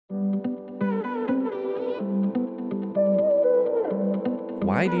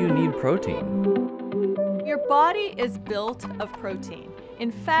why do you need protein? Your body is built of protein. In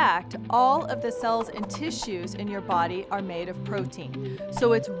fact, all of the cells and tissues in your body are made of protein.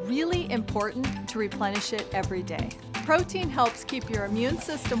 So it's really important to replenish it every day. Protein helps keep your immune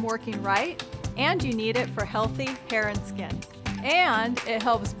system working right, and you need it for healthy hair and skin. And it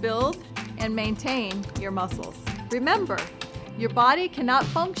helps build and maintain your muscles. Remember, your body cannot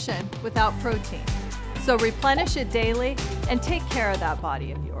function without protein. So replenish it daily and take care of that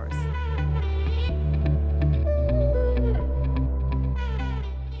body of yours.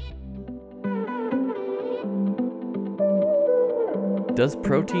 Does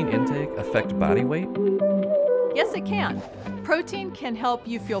protein intake affect body weight? Yes, it can. Protein can help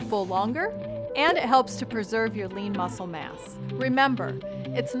you feel full longer, and it helps to preserve your lean muscle mass. Remember,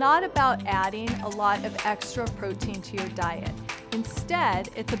 it's not about adding a lot of extra protein to your diet. Instead,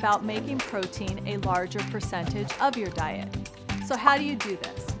 it's about making protein a larger percentage of your diet. So how do you do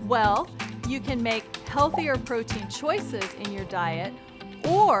this? Well, you can make healthier protein choices in your diet,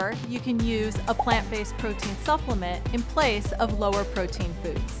 or you can use a plant-based protein supplement in place of lower protein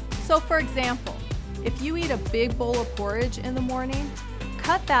foods. So for example, if you eat a big bowl of porridge in the morning,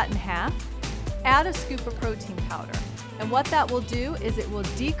 cut that in half, add a scoop of protein powder. And what that will do is it will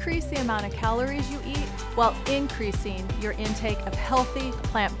decrease the amount of calories you eat while increasing your intake of healthy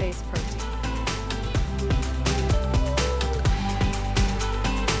plant-based protein.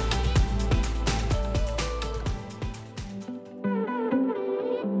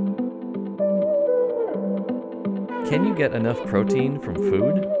 Can you get enough protein from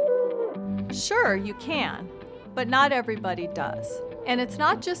food? Sure, you can, but not everybody does. And it's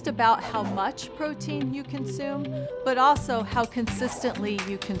not just about how much protein you consume, but also how consistently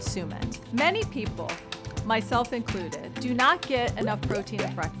you consume it. Many people, myself included, do not get enough protein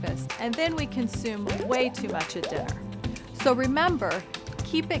at breakfast, and then we consume way too much at dinner. So remember,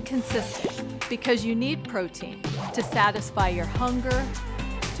 keep it consistent, because you need protein to satisfy your hunger,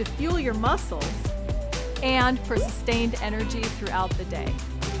 to fuel your muscles, and for sustained energy throughout the day.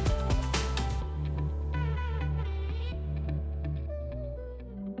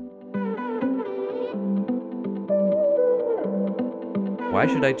 Why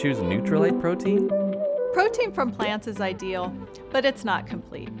should I choose Nutrilite protein? Protein from plants is ideal, but it's not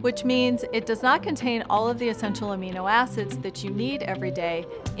complete, which means it does not contain all of the essential amino acids that you need every day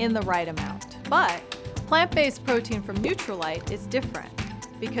in the right amount. But plant-based protein from Nutrilite is different,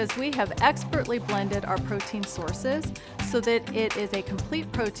 because we have expertly blended our protein sources so that it is a complete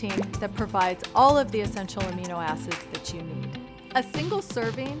protein that provides all of the essential amino acids that you need. A single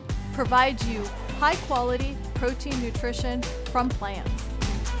serving provides you high-quality protein nutrition from plants.